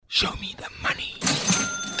Show me the money.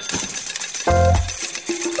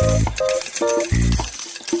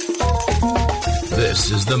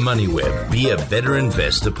 This is the Money Web Be a Better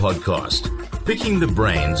Investor podcast, picking the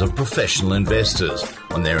brains of professional investors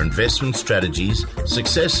on their investment strategies,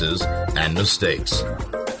 successes, and mistakes.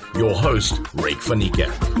 Your host, Ryk van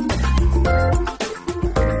Niekerk.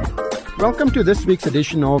 Welcome to this week's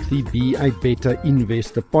edition of the Be a Better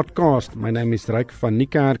Investor podcast. My name is Ryk van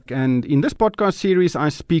Niekerk, and in this podcast series, I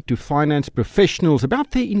speak to finance professionals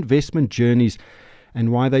about their investment journeys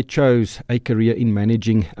and why they chose a career in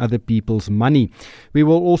managing other people's money. We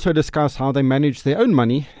will also discuss how they manage their own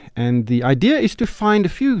money, and the idea is to find a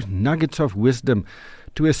few nuggets of wisdom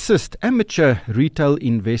to assist amateur retail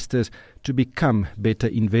investors to become better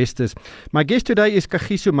investors. My guest today is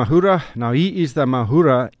Kagisho Mahura. Now, he is the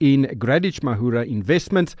Mahura in Gradidge-Mahura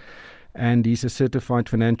Investments, and he's a certified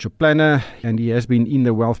financial planner, and he has been in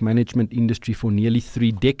the wealth management industry for nearly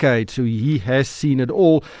 3 decades, so he has seen it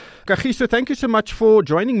all. Kagisho, thank you so much for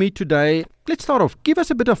joining me today. Let's start off. Give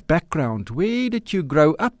us a bit of background. Where did you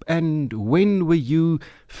grow up, and when were you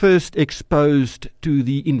first exposed to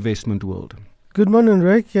the investment world? Good morning,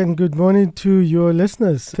 Ryk, and good morning to your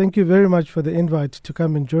listeners. Thank you very much for the invite to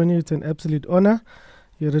come and join you. It's an absolute honor.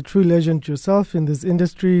 You're a true legend yourself in this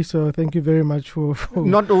industry, so thank you very much for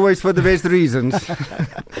Not always for the best reasons.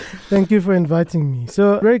 Thank you for inviting me.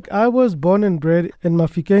 So, Ryk, I was born and bred in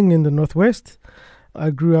Mafikeng in the Northwest.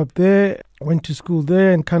 I grew up there, went to school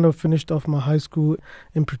there, and kind of finished off my high school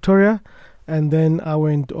in Pretoria. And then I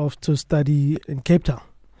went off to study in Cape Town.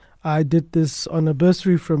 I did this on a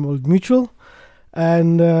bursary from Old Mutual.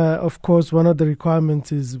 And, of course, one of the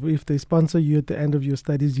requirements is if they sponsor you at the end of your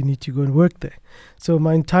studies, you need to go and work there. So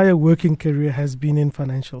my entire working career has been in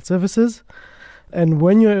financial services. And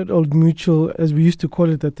when you're at Old Mutual, as we used to call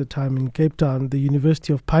it at the time in Cape Town, the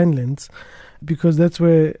University of Pinelands, because that's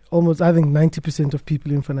where almost, I think, 90% of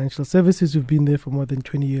people in financial services who've been there for more than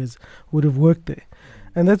 20 years would have worked there.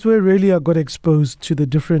 And that's where really I got exposed to the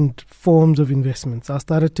different forms of investments. I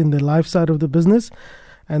started in the life side of the business,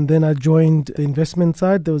 and then I joined the investment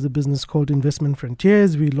side. There was a business called Investment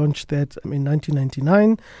Frontiers. We launched that in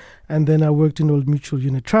 1999. And then I worked in Old Mutual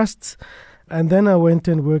Unit Trusts. And then I went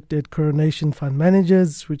and worked at Coronation Fund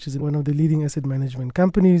Managers, which is one of the leading asset management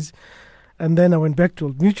companies. And then I went back to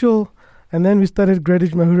Old Mutual. And then we started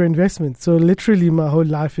Gradidge-Mahura Investments. So literally my whole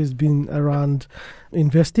life has been around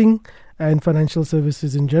investing and financial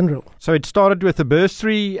services in general. So it started with a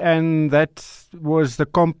bursary, and that was the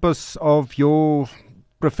compass of your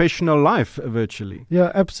professional life, virtually.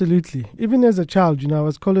 Yeah, absolutely. Even as a child, I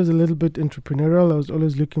was always a little bit entrepreneurial. I was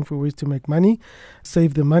always looking for ways to make money,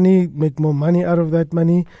 save the money, make more money out of that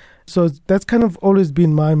money. So that's kind of always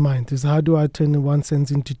been my mind, is how do I turn 1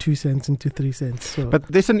 cent into 2 cents into 3 cents. So. But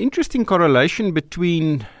there's an interesting correlation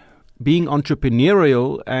between being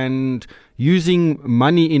entrepreneurial and using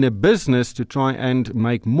money in a business to try and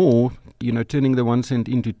make more, turning the 1 cent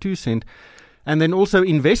into 2 cents. And then also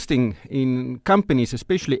investing in companies,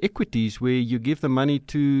 especially equities, where you give the money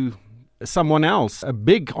to someone else, a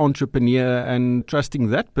big entrepreneur, and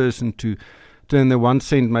trusting that person to turn the 1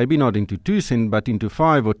 cent, maybe not into 2 cents, but into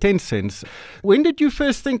 5 or 10 cents. When did you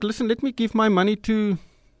first think, listen, let me give my money to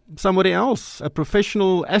somebody else, a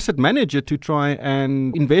professional asset manager, to try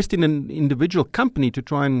and invest in an individual company to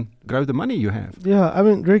try and grow the money you have? Yeah,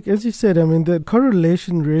 Ryk, as you said, the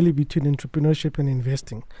correlation really between entrepreneurship and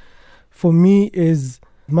investing for me is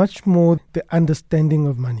much more the understanding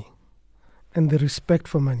of money and the respect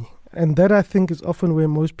for money. And that, I think, is often where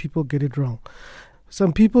most people get it wrong.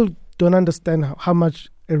 Some people don't understand how much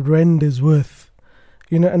a rand is worth,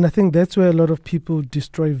 and I think that's where a lot of people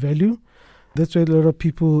destroy value. That's why a lot of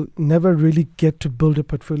people never really get to build a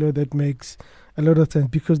portfolio that makes a lot of sense,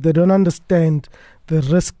 because they don't understand the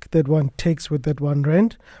risk that one takes with that 1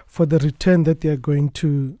 rand for the return that they are going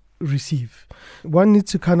to receive. One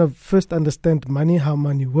needs to kind of first understand money, how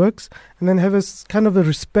money works, and then have a kind of a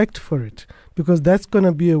respect for it, because that's going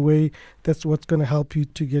to be a way, that's what's going to help you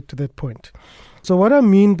to get to that point. So what I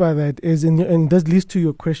mean by that is, and this leads to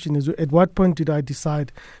your question, is at what point did I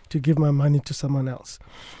decide to give my money to someone else?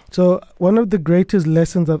 So one of the greatest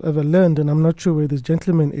lessons I've ever learned, and I'm not sure where this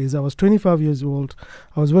gentleman is, I was 25 years old,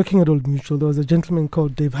 I was working at Old Mutual. There was a gentleman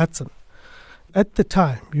called Dave Hudson. At the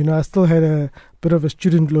time, I still had a bit of a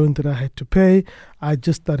student loan that I had to pay. I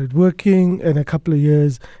just started working in a couple of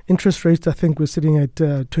years. Interest rates, I think, were sitting at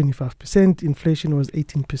 25%. Inflation was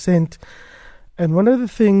 18%. And one of the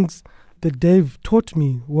things that Dave taught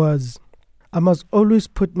me was I must always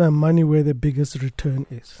put my money where the biggest return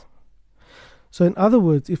is. So in other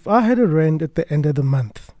words, if I had a rand at the end of the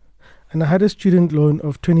month and I had a student loan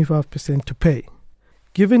of 25% to pay,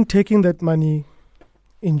 given taking that money,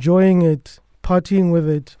 enjoying it, partying with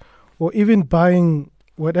it, or even buying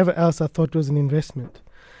whatever else I thought was an investment,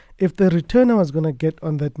 if the return I was going to get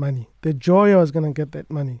on that money, the joy I was going to get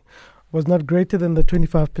that money, was not greater than the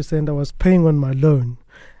 25% I was paying on my loan,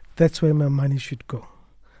 that's where my money should go.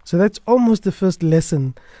 So that's almost the first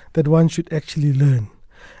lesson that one should actually learn.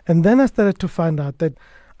 And then I started to find out that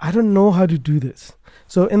I don't know how to do this.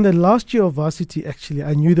 So in the last year of varsity, actually,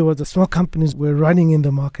 I knew there was a small companies were running in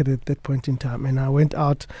the market at that point in time. And I went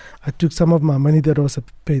out, I took some of my money that I was to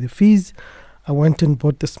pay the fees. I went and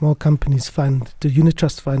bought the small companies fund, the unit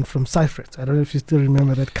trust fund from Cyprus. I don't know if you still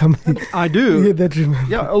remember that company. I do. Yeah, that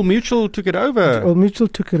remember. Yeah, Old Mutual took it over. Old Mutual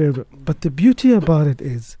took it over. But the beauty about it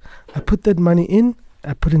is I put that money in.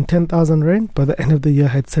 I put in 10,000 Rand. By the end of the year, I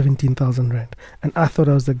had 17,000 Rand. And I thought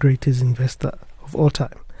I was the greatest investor of all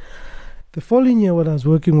time. The following year, when I was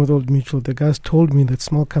working with Old Mutual, the guys told me that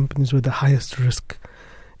small companies were the highest risk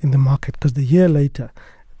in the market, because the year later,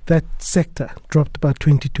 that sector dropped about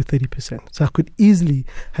 20 to 30%. So I could easily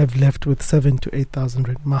have left with 7,000 to 8,000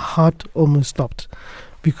 Rand. My heart almost stopped,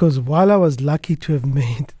 because while I was lucky to have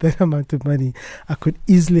made that amount of money, I could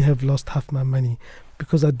easily have lost half my money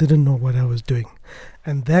because I didn't know what I was doing.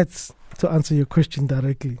 And that's, to answer your question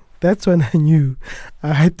directly, that's when I knew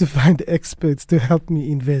I had to find experts to help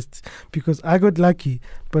me invest, because I got lucky,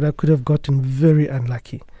 but I could have gotten very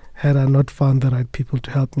unlucky had I not found the right people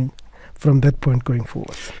to help me from that point going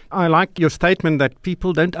forward. I like your statement that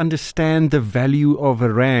people don't understand the value of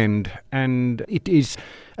a rand, and it is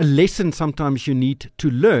a lesson sometimes you need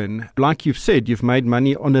to learn. Like you've said, you've made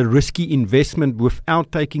money on a risky investment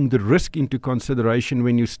without taking the risk into consideration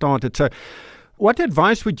when you started. So what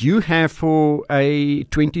advice would you have for a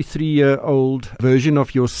 23-year-old version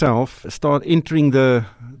of yourself, start entering the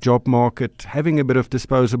job market, having a bit of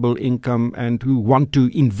disposable income, and who want to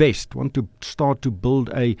invest, want to start to build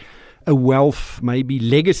a wealth, maybe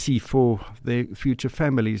legacy for their future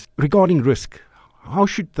families? Regarding risk, how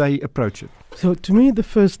should they approach it? So to me, the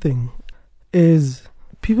first thing is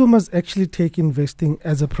people must actually take investing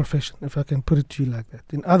as a profession, if I can put it to you like that.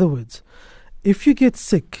 In other words, if you get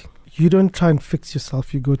sick, you don't try and fix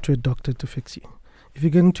yourself, you go to a doctor to fix you. If you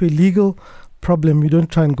get into a legal problem, you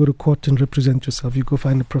don't try and go to court and represent yourself, you go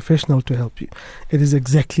find a professional to help you. It is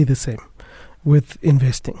exactly the same with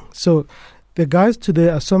investing. So the guys today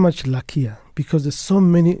are so much luckier because there's so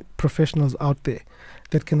many professionals out there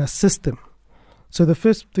that can assist them. So the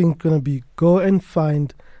first thing is going to be go and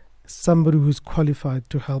find somebody who's qualified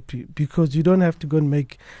to help you, because you don't have to go and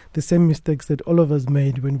make the same mistakes that all of us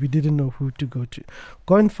made when we didn't know who to go to.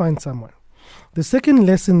 Go and find someone. The second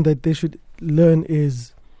lesson that they should learn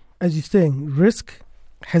is, as you're saying, risk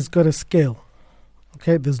has got a scale.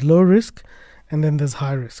 Okay, there's low risk and then there's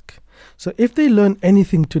high risk. So if they learn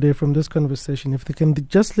anything today from this conversation, if they can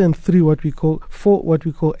just learn four what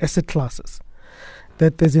we call asset classes,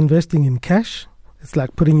 that there's investing in cash. It's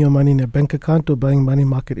like putting your money in a bank account or buying money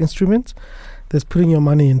market instruments. There's putting your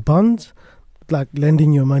money in bonds, like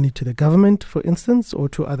lending your money to the government, for instance, or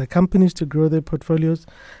to other companies to grow their portfolios.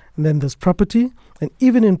 And then there's property. And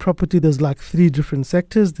even in property, there's like 3 different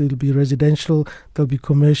sectors. There'll be residential, there'll be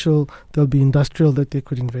commercial, there'll be industrial that they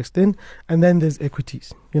could invest in. And then there's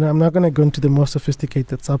equities. I'm not going to go into the more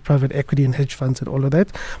sophisticated stuff, private equity and hedge funds and all of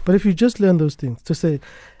that. But if you just learn those things, to say,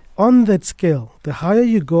 on that scale, the higher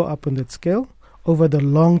you go up on that scale, over the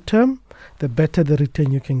long term, the better the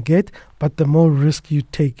return you can get, but the more risk you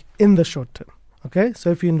take in the short term. Okay? So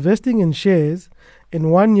if you're investing in shares, in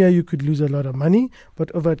 1 year you could lose a lot of money, but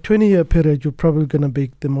over a 20-year period, you're probably going to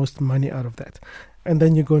make the most money out of that. And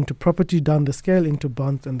then you go into property down the scale, into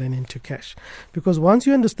bonds, and then into cash. Because once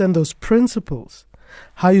you understand those principles,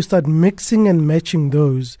 how you start mixing and matching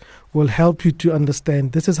those will help you to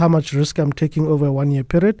understand this is how much risk I'm taking over a 1 year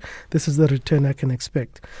period. This is the return I can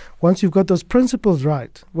expect. Once you've got those principles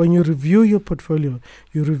right, when you review your portfolio,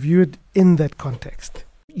 you review it in that context.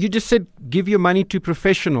 You just said give your money to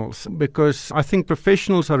professionals, because I think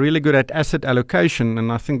professionals are really good at asset allocation. And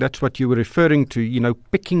I think that's what you were referring to,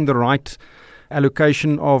 picking the right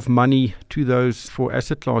allocation of money to those 4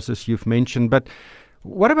 asset classes you've mentioned. But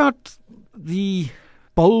what about the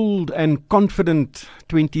bold and confident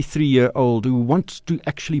 23-year-old who wants to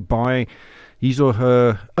actually buy his or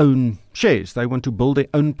her own shares? They want to build their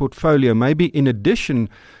own portfolio, maybe in addition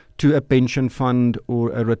to a pension fund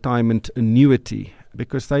or a retirement annuity,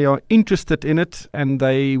 because they are interested in it and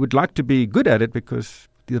they would like to be good at it because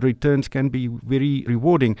the returns can be very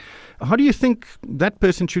rewarding. How do you think that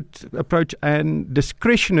person should approach a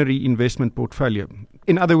discretionary investment portfolio?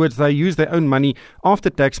 In other words, they use their own money,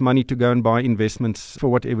 after-tax money, to go and buy investments for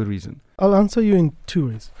whatever reason. I'll answer you in 2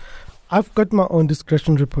 ways. I've got my own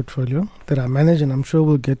discretionary portfolio that I manage, and I'm sure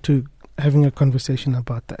we'll get to having a conversation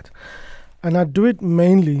about that. And I do it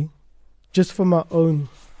mainly just for my own,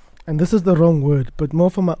 and this is the wrong word, but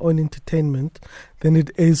more for my own entertainment than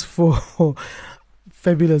it is for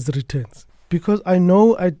fabulous returns. Because I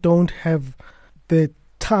know I don't have the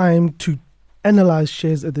time to analyze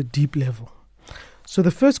shares at a deep level. So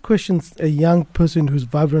the first question, a young person who's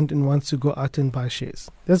vibrant and wants to go out and buy shares.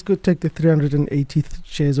 Let's go take the 380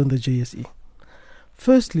 shares on the JSE.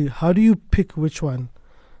 Firstly, how do you pick which one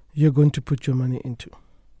you're going to put your money into?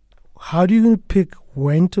 How do you pick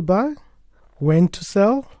when to buy, when to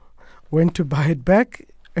sell, when to buy it back,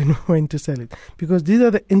 and when to sell it? Because these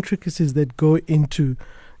are the intricacies that go into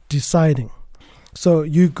deciding. So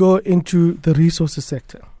you go into the resources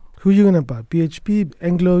sector. Who are you going to buy? BHP,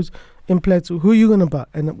 Anglos, Implats, who are you going to buy?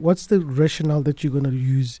 And what's the rationale that you're going to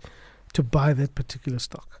use to buy that particular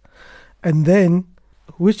stock? And then,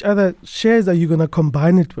 which other shares are you going to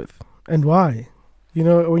combine it with? And why? You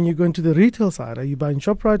know, when you go into the retail side, are you buying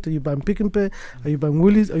ShopRite? Are you buying Pick n Pay? Are you buying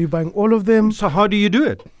Woolies? Are you buying all of them? So how do you do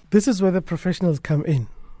it? This is where the professionals come in,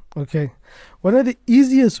 okay? One of the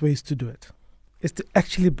easiest ways to do it is to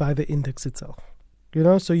actually buy the index itself. You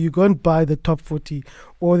know, so you go and buy the top 40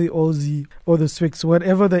 or the Aussie or the Swix,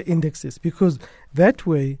 whatever the index is, because that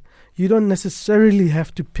way you don't necessarily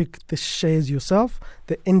have to pick the shares yourself.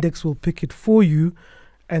 The index will pick it for you.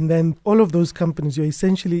 And then all of those companies, you're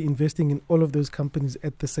essentially investing in all of those companies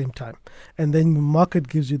at the same time. And then the market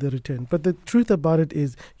gives you the return. But the truth about it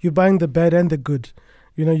is you're buying the bad and the good.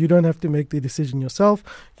 You know, you don't have to make the decision yourself.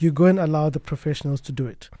 You go and allow the professionals to do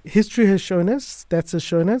it. History has shown us, stats has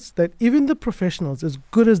shown us, that even the professionals, as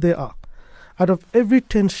good as they are, out of every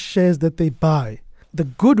 10 shares that they buy, the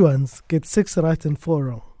good ones get 6 right and 4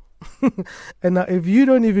 wrong. And now if you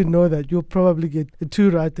don't even know that, you'll probably get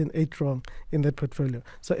 2 right and 8 wrong in that portfolio.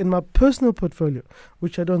 So in my personal portfolio,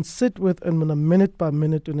 which I don't sit with and on a minute by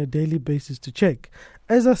minute on a daily basis to check,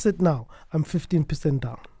 as I sit now, I'm 15%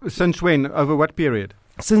 down. Since when? Over what period?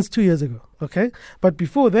 Since 2 years ago, okay? But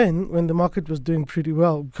before then, when the market was doing pretty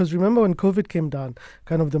well, because remember when COVID came down,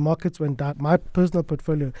 kind of the markets went down. My personal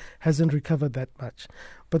portfolio hasn't recovered that much.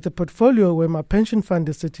 But the portfolio where my pension fund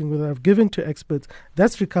is sitting, where I've given to experts,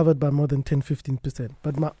 that's recovered by more than 10-15%.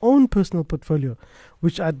 But my own personal portfolio,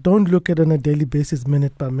 which I don't look at on a daily basis,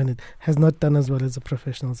 minute by minute, has not done as well as the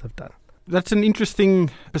professionals have done. That's an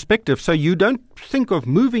interesting perspective. So you don't think of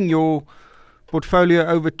moving your portfolio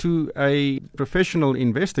over to a professional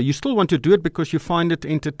investor. You still want to do it because you find it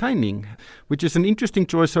entertaining, which is an interesting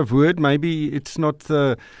choice of word. Maybe it's not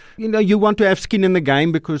the, you want to have skin in the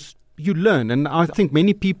game because you learn. And I think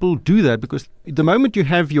many people do that because the moment you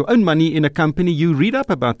have your own money in a company, you read up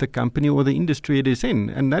about the company or the industry it is in.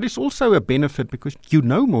 And that is also a benefit because you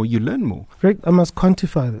know more, you learn more. Greg, I must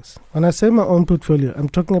quantify this. When I say my own portfolio, I'm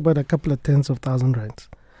talking about a couple of tens of thousands rands.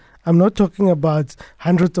 I'm not talking about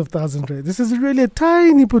hundreds of thousands rands. This is really a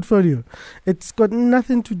tiny portfolio. It's got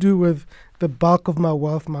nothing to do with the bulk of my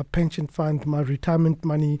wealth, my pension fund, my retirement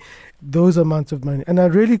money, those amounts of money. And I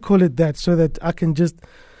really call it that so that I can just,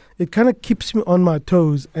 it kind of keeps me on my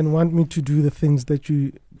toes and want me to do the things that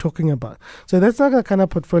you're talking about. So that's not the kind of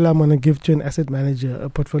portfolio I'm going to give to an asset manager, a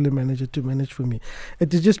portfolio manager to manage for me.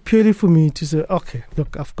 It is just purely for me to say, okay,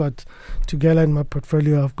 look, I've got Tugela in my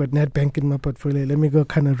portfolio, I've got Nedbank in my portfolio, let me go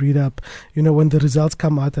kind of read up. You know, when the results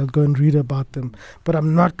come out, I'll go and read about them. But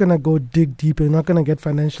I'm not going to go dig deep. I'm not going to get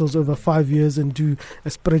financials over 5 years and do a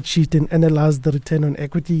spreadsheet and analyze the return on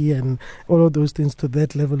equity and all of those things to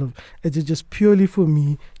that level of, it is just purely for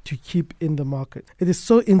me to keep in the market. It is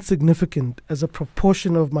so insignificant as a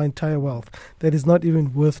proportion of my entire wealth that is not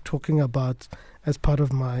even worth talking about as part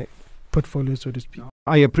of my portfolio, so to speak.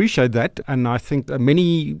 I appreciate that, and I think that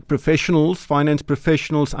many professionals, finance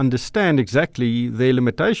professionals, understand exactly their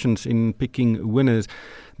limitations in picking winners.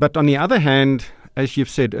 But on the other hand, as you've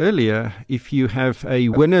said earlier, if you have a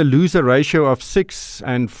winner-loser ratio of 6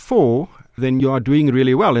 and 4, then you are doing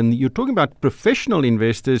really well. And you're talking about professional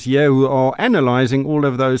investors here who are analyzing all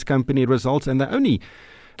of those company results, and they only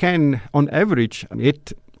can, on average,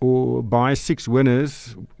 hit or buy 6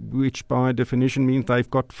 winners, which by definition means they've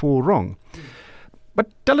got 4 wrong. But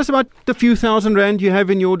tell us about the few thousand rand you have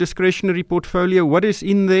in your discretionary portfolio. What is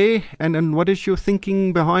in there and what is your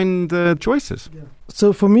thinking behind the choices? Yeah.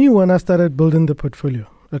 So for me, when I started building the portfolio,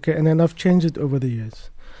 okay, and then I've changed it over the years,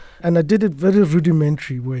 and I did it very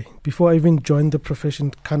rudimentary way before I even joined the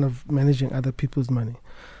profession, kind of managing other people's money.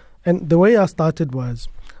 And the way I started was,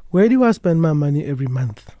 where do I spend my money every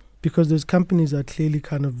month? Because those companies are clearly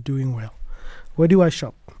kind of doing well. Where do I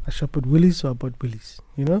shop? I shop at Woolies, so I bought Woolies,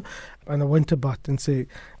 you know? And I went about and say,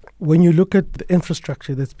 when you look at the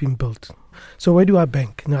infrastructure that's been built. So where do I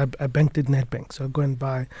bank? I banked at Nedbank, so I go and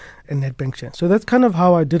buy a Nedbank share. So that's kind of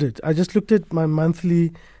how I did it. I just looked at my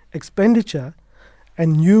monthly expenditure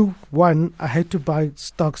and knew, one, I had to buy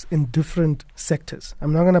stocks in different sectors.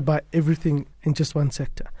 I'm not going to buy everything in just one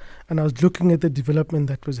sector. And I was looking at the development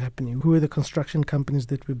that was happening. Who are the construction companies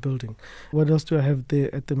that we're building? What else do I have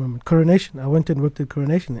there at the moment? Coronation. I went and worked at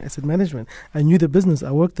Coronation, asset management. I knew the business.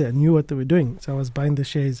 I worked there. I knew what they were doing. So I was buying the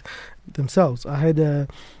shares themselves. I had a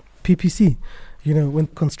PPC. When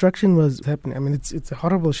construction was happening, I mean, it's a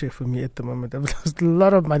horrible share for me at the moment. I've lost a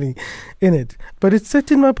lot of money in it. But it's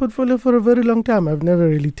sat in my portfolio for a very long time. I've never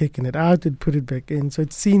really taken it out and put it back in. So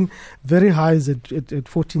it's seen very highs at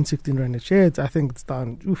 14, 16 rand a share. I think it's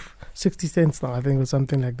down 60 cents now, I think, or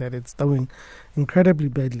something like that. It's doing incredibly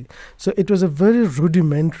badly. So it was a very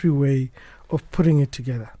rudimentary way of putting it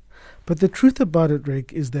together. But the truth about it,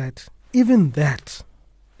 Rick, is that even that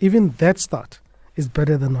start is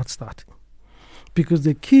better than not starting. Because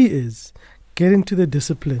the key is getting to the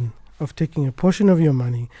discipline of taking a portion of your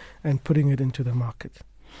money and putting it into the market.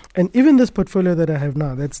 And even this portfolio that I have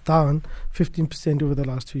now, that's down 15% over the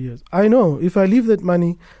last 2 years. I know if I leave that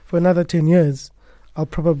money for another 10 years, I'll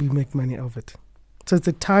probably make money of it. So it's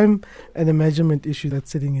a time and a measurement issue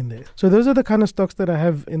that's sitting in there. So those are the kind of stocks that I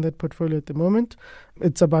have in that portfolio at the moment.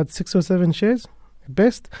 It's about 6 or 7 shares at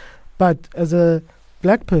best. But as a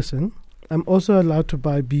black person, I'm also allowed to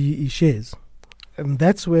buy BEE shares. And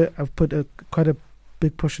that's where I've put quite a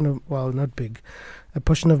big portion of, a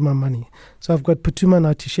portion of my money. So I've got Phuthuma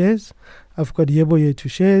Nathi shares, I've got Yebo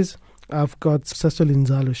Yethu shares, I've got Sasol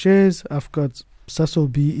Inzalo shares, I've got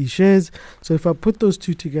Sasol BE shares. So if I put those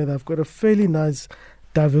two together, I've got a fairly nice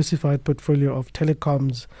diversified portfolio of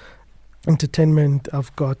telecoms, entertainment.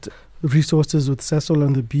 I've got resources with Sasol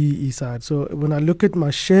on the BE side. So when I look at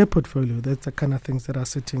my share portfolio, that's the kind of things that are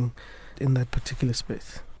sitting in that particular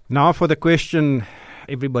space. Now for the question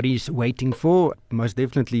everybody's waiting for, most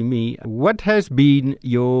definitely me. What has been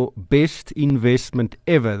your best investment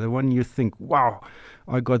ever? The one you think, wow,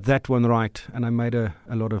 I got that one right and I made a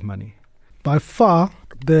lot of money. By far,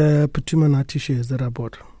 the Phuthuma Nathi shares that I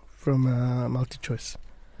bought from MultiChoice.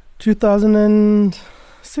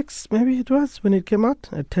 2006, maybe it was, when it came out,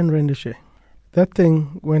 at 10 Rand a share. That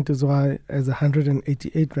thing went as high as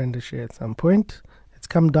 188 Rand a share at some point. It's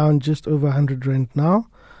come down just over 100 Rand now.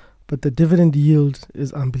 But the dividend yield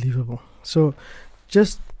is unbelievable. So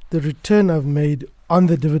just the return I've made on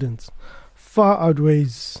the dividends far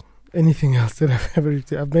outweighs anything else that I've ever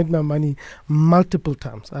received. I've made my money multiple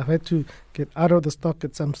times. I've had to get out of the stock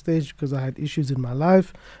at some stage because I had issues in my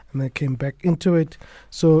life and I came back into it.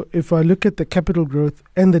 So if I look at the capital growth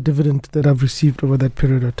and the dividend that I've received over that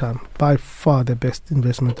period of time, by far the best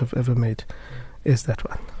investment I've ever made is that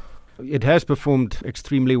one. It has performed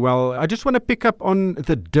extremely well. I just want to pick up on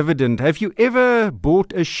the dividend. Have you ever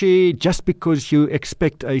bought a share just because you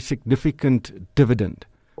expect a significant dividend?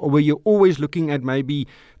 Or were you always looking at maybe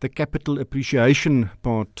the capital appreciation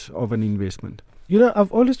part of an investment?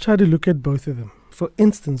 I've always tried to look at both of them. For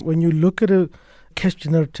instance, when you look at a cash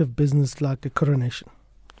generative business like a Coronation,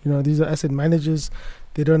 these are asset managers.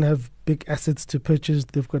 They don't have big assets to purchase.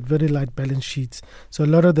 They've got very light balance sheets. So a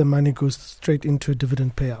lot of the money goes straight into a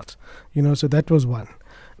dividend payout. So that was one.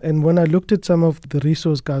 And when I looked at some of the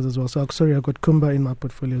resource guys as well, I got Kumba in my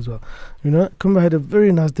portfolio as well. Kumba had a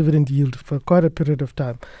very nice dividend yield for quite a period of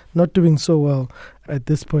time. Not doing so well at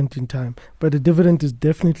this point in time. But the dividend is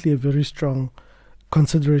definitely a very strong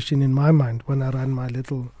consideration in my mind when I run my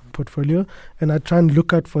little portfolio, and I try and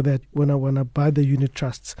look out for that when I buy the unit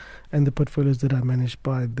trusts and the portfolios that are managed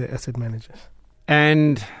by the asset managers.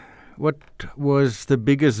 And what was the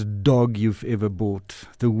biggest dog you've ever bought?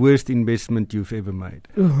 The worst investment you've ever made?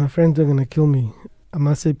 Oh, my friends are going to kill me. I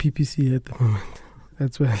must say PPC at the moment.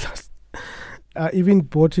 That's where I lost. I even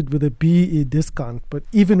bought it with a BE discount, but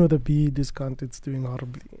even with a BE discount, it's doing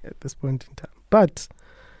horribly at this point in time. But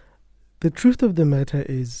the truth of the matter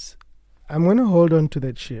is, I'm going to hold on to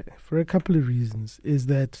that share for a couple of reasons. Is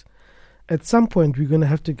that at some point we're going to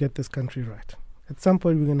have to get this country right. At some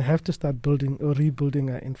point we're going to have to start building or rebuilding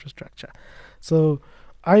our infrastructure. So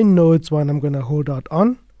I know it's one I'm going to hold out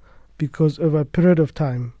on because over a period of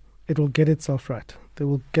time it will get itself right. They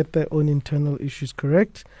will get their own internal issues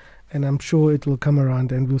correct, and I'm sure it will come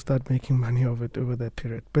around and we'll start making money of it over that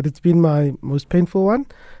period. But it's been my most painful one,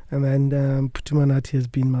 and then Phuthuma Nathi has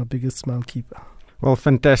been my biggest smile keeper. Well,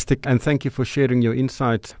 fantastic. And thank you for sharing your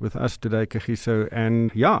insights with us today, Kagisho.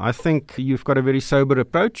 And I think you've got a very sober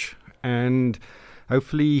approach, and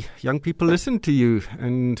hopefully young people listen to you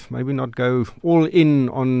and maybe not go all in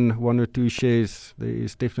on one or two shares. There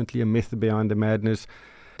is definitely a method behind the madness.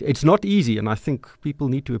 It's not easy, and I think people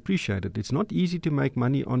need to appreciate it. It's not easy to make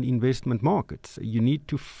money on investment markets. You need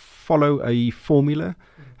to follow a formula,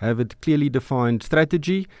 have a clearly defined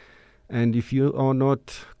strategy, and if you are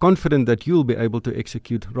not confident that you'll be able to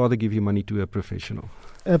execute, rather give your money to a professional.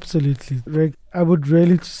 Absolutely. Rick, I would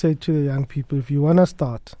really say to the young people, if you want to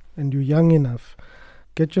start and you're young enough,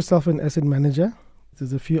 get yourself an asset manager.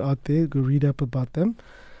 There's a few out there. Go read up about them.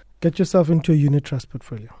 Get yourself into a unit trust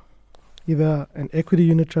portfolio, either an equity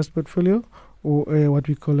unit trust portfolio or what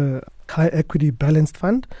we call a high equity balanced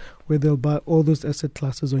fund, where they'll buy all those asset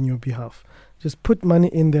classes on your behalf. Just put money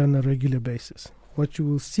in there on a regular basis. What you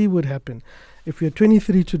will see would happen if you're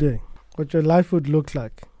 23 today, what your life would look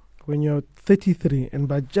like when you're 33, and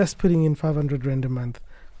by just putting in 500 Rand a month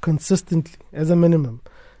consistently as a minimum,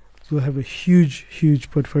 you'll have a huge,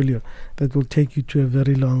 huge portfolio that will take you to a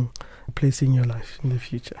very long place in your life in the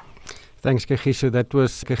future. Thanks, Kagisho. That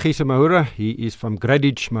was Kagisho Mahura. He is from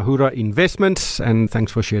Gradidge-Mahura Investments, and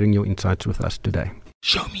thanks for sharing your insights with us today.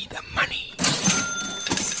 Show me the money.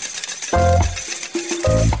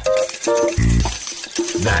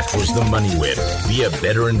 That was the Money Web, Be a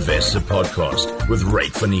Better Investor podcast with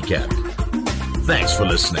Ryk van Niekerk. Thanks for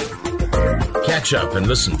listening. Catch up and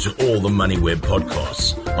listen to all the Money Web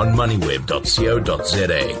podcasts on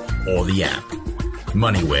moneyweb.co.za or the app.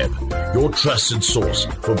 Money Web, your trusted source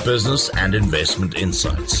for business and investment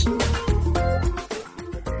insights.